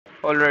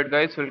Alright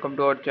guys, welcome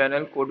to our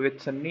channel Code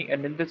with Sunny,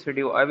 and in this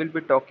video I will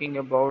be talking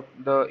about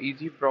the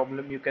easy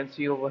problem you can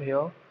see over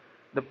here.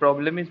 The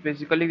problem is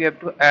basically we have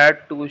to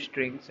add two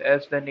strings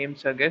as the name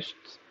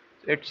suggests.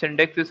 Its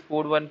index is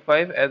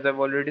 415. As I've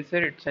already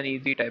said, it's an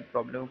easy type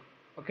problem.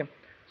 Okay,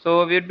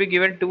 so we'll be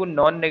given two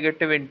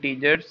non-negative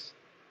integers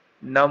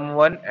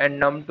num1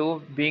 and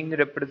num2 being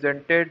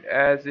represented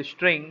as a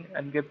string,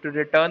 and we have to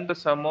return the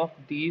sum of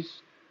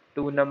these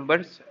two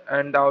numbers,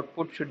 and the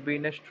output should be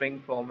in a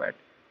string format.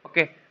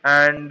 Okay,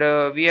 and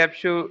we have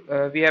to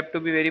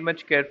be very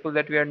much careful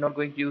that we are not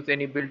going to use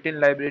any built-in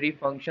library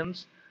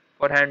functions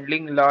for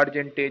handling large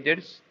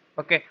integers.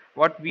 Okay,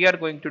 what we are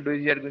going to do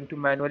is we are going to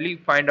manually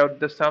find out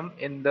the sum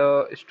in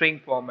the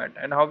string format,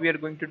 and how we are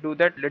going to do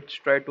that, let's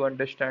try to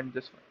understand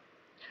this one.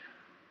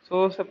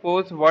 So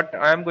suppose what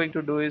I am going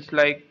to do is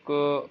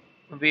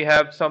we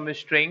have some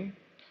string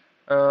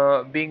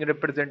being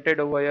represented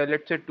over here.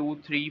 Let's say 2,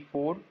 3,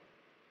 4,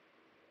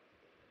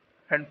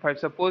 and 5.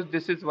 Suppose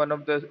this is one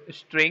of the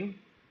string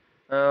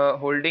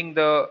holding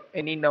the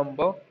any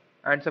number,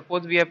 and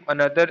suppose we have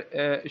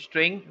another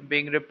string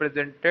being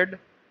represented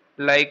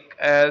like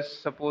as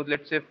suppose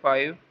let's say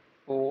 5,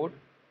 4,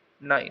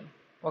 9.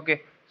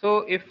 Okay, so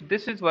if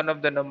this is one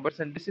of the numbers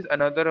and this is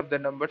another of the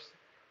numbers,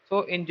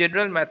 so in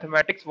general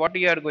mathematics what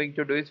we are going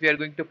to do is we are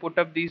going to put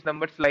up these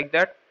numbers like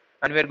that,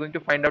 and we are going to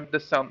find out the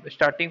sum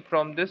starting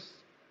from this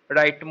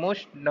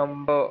rightmost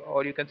number,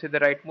 or you can say the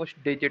rightmost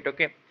digit.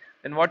 Okay,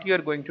 then what you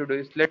are going to do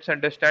is, let's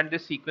understand the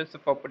sequence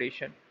of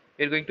operation.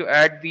 You're going to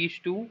add these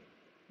two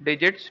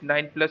digits,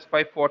 9 plus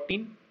 5,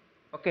 14.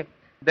 Okay,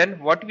 then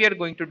what we are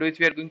going to do is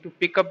we are going to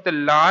pick up the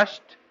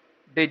last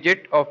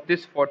digit of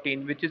this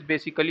 14, which is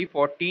basically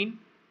 14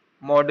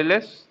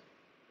 modulus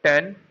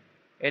 10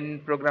 in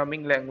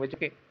programming language.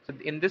 Okay, so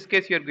in this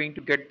case you are going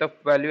to get the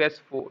value as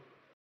 4.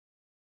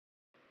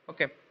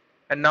 Okay,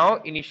 and now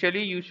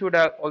initially you should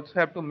also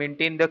have to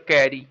maintain the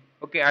carry.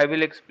 Okay, I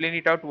will explain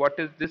it out what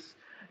is this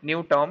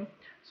new term.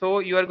 So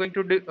you are going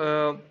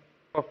to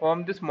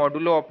perform this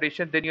modulo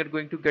operation, then you are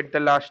going to get the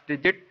last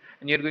digit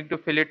and you are going to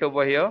fill it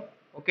over here.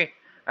 Okay,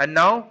 and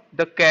now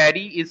the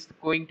carry is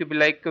going to be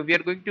like we are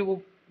going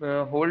to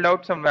hold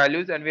out some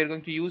values, and we are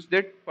going to use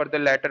that for the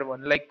latter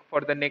one, like for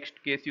the next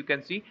case. You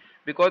can see,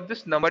 because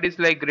this number is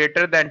like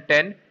greater than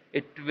 10,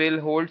 it will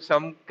hold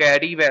some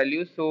carry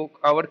value. So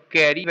our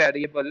carry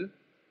variable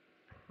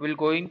will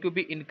going to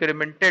be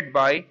incremented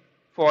by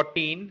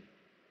 14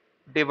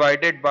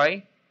 divided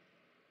by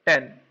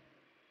 10.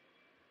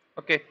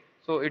 Okay,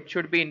 so it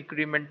should be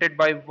incremented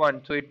by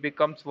 1, so it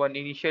becomes 1.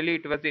 Initially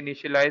it was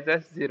initialized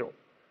as 0.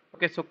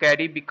 Okay, so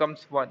carry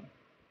becomes 1.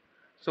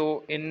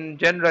 So in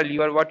general,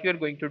 what you are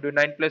going to do,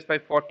 9 plus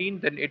 5, 14,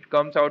 then it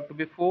comes out to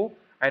be 4,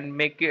 and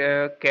make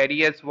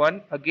carry as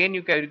 1. Again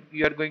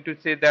you are going to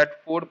say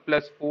that 4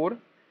 plus 4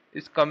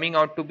 is coming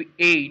out to be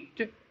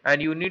 8,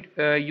 and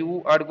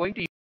you are going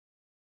to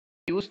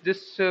use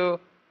this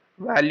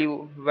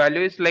value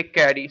is like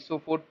carry. So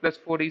 4 plus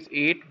 4 is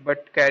 8,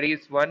 but carry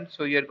is 1,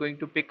 so you are going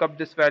to pick up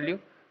this value,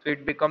 so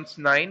it becomes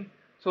 9.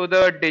 So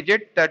the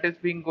digit that is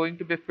being going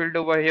to be filled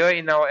over here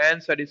in our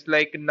answer is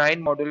like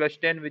 9 modulus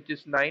 10, which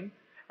is 9,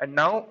 and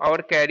now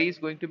our carry is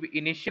going to be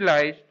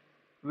initialized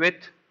with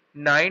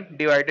 9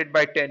 divided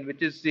by 10,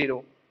 which is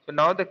 0. So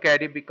now the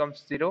carry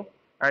becomes 0,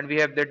 and we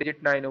have the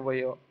digit 9 over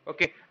here.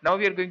 Okay, now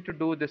we are going to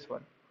do this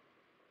one,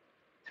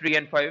 3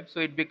 and 5,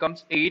 so it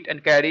becomes 8,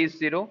 and carry is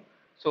 0,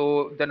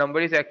 so the number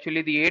is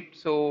actually the 8.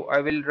 So I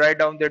will write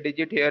down the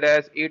digit here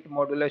as 8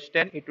 modulus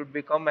 10. It would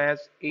become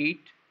as 8.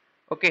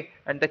 Okay,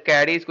 and the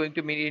carry is going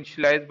to be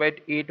initialized by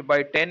 8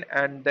 by 10,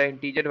 and the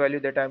integer value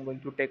that I'm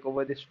going to take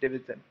over this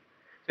division,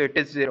 so it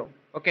is 0.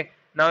 Okay,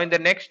 now in the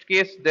next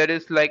case there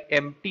is like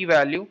empty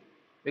value,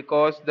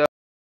 because the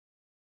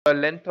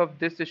length of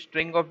this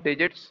string of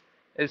digits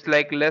is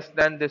like less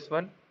than this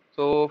one.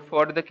 So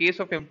for the case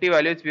of empty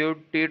values, we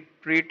would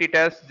treat it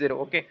as 0.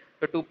 Okay,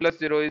 so 2 plus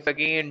 0 is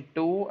again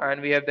 2,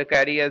 and we have the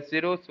carry as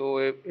 0, so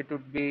it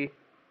would be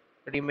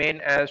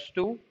remain as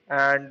 2.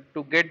 And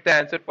to get the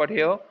answer for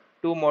here,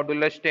 2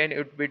 modulus 10, it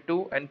would be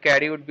 2, and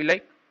carry would be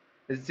like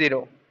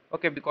 0.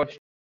 Okay, because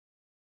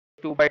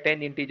 2 by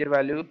 10 integer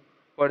value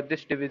for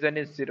this division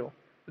is 0.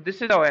 So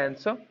this is our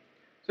answer.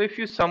 So if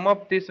you sum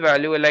up this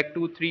value like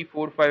 2, 3,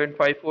 4, 5, and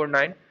 5, 4,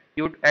 9,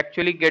 you would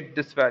actually get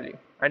this value,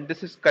 and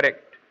this is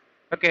correct.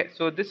 Okay,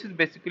 so this is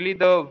basically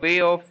the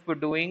way of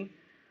doing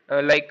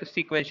like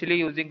sequentially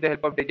using the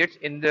help of digits.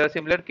 In the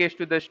similar case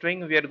to the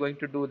string, we are going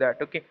to do that.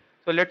 Okay,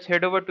 so let's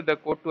head over to the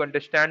code to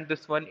understand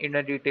this one in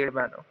a detailed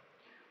manner.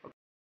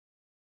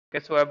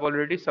 Okay, so I've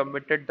already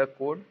submitted the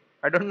code.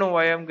 I don't know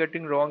why I'm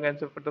getting wrong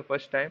answer for the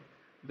first time.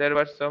 There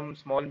was some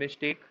small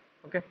mistake.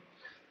 Okay,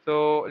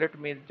 so let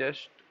me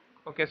just,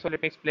 okay, so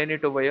let me explain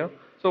it over here.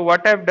 So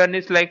what I've done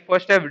is like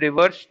first I've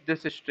reversed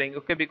this string.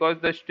 Okay, because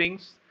the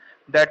strings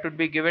that would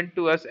be given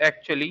to us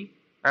actually,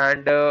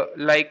 and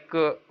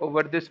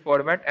over this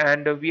format,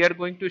 and we are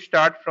going to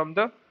start from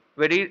the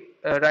very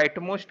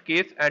rightmost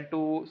case, and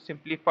to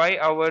simplify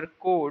our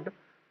code,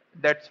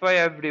 that's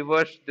why I've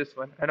reversed this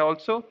one. And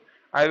also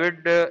I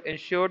would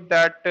ensure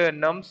that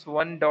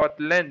nums1 dot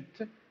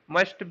length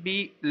must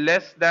be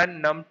less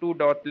than num2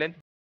 dot length,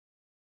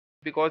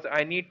 because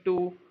I need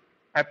to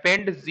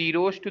append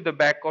zeros to the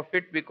back of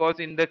it, because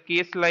in the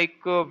case like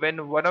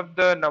when one of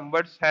the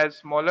numbers has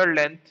smaller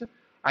length,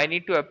 I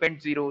need to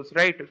append zeros,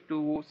 right,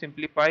 to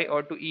simplify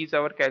or to ease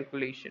our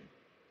calculation.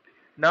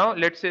 Now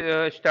let's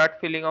start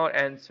filling our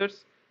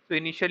answers. So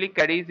initially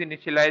carry is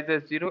initialized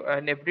as 0,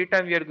 and every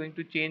time we are going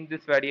to change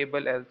this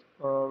variable as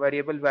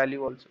variable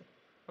value also.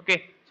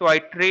 Okay, so I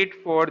iterate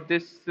for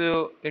this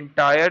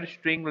entire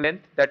string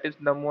length, that is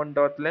num1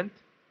 dot length,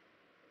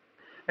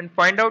 and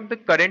find out the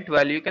current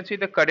value. You can see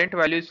the current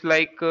value is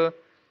like the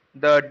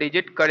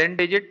current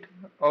digit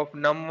of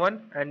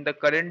num1 and the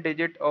current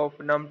digit of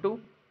num2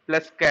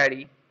 plus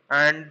carry.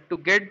 And to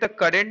get the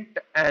current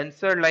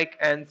answer, like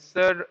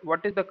answer,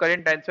 what is the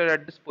current answer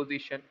at this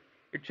position?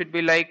 It should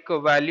be like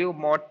value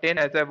mod 10,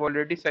 as I've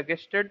already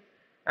suggested,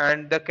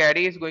 and the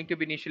carry is going to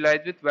be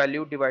initialized with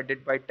value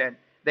divided by 10,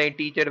 the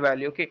integer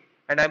value. Okay,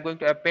 and I'm going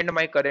to append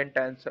my current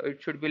answer.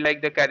 It should be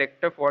like the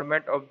character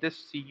format of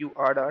this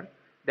CURR,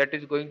 that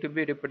is going to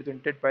be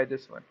represented by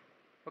this one.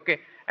 Okay,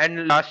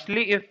 and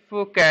lastly, if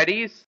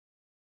carry is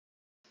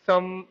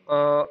some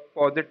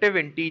positive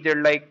integer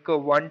like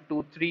 1,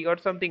 2, 3 or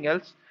something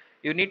else,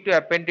 you need to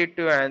append it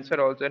to your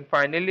answer also. And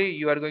finally,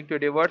 you are going to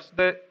reverse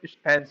the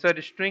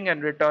answer string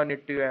and return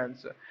it to your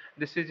answer.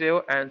 This is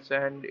your answer,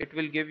 and it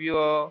will give you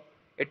a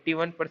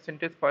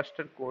 81%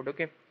 faster code.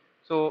 Okay,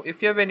 so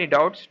if you have any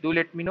doubts, do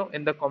let me know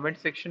in the comment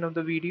section of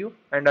the video,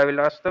 and I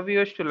will ask the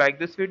viewers to like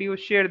this video,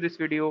 share this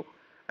video,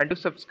 and to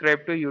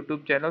subscribe to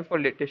YouTube channel for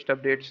latest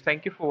updates.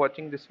 Thank you for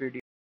watching this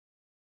video.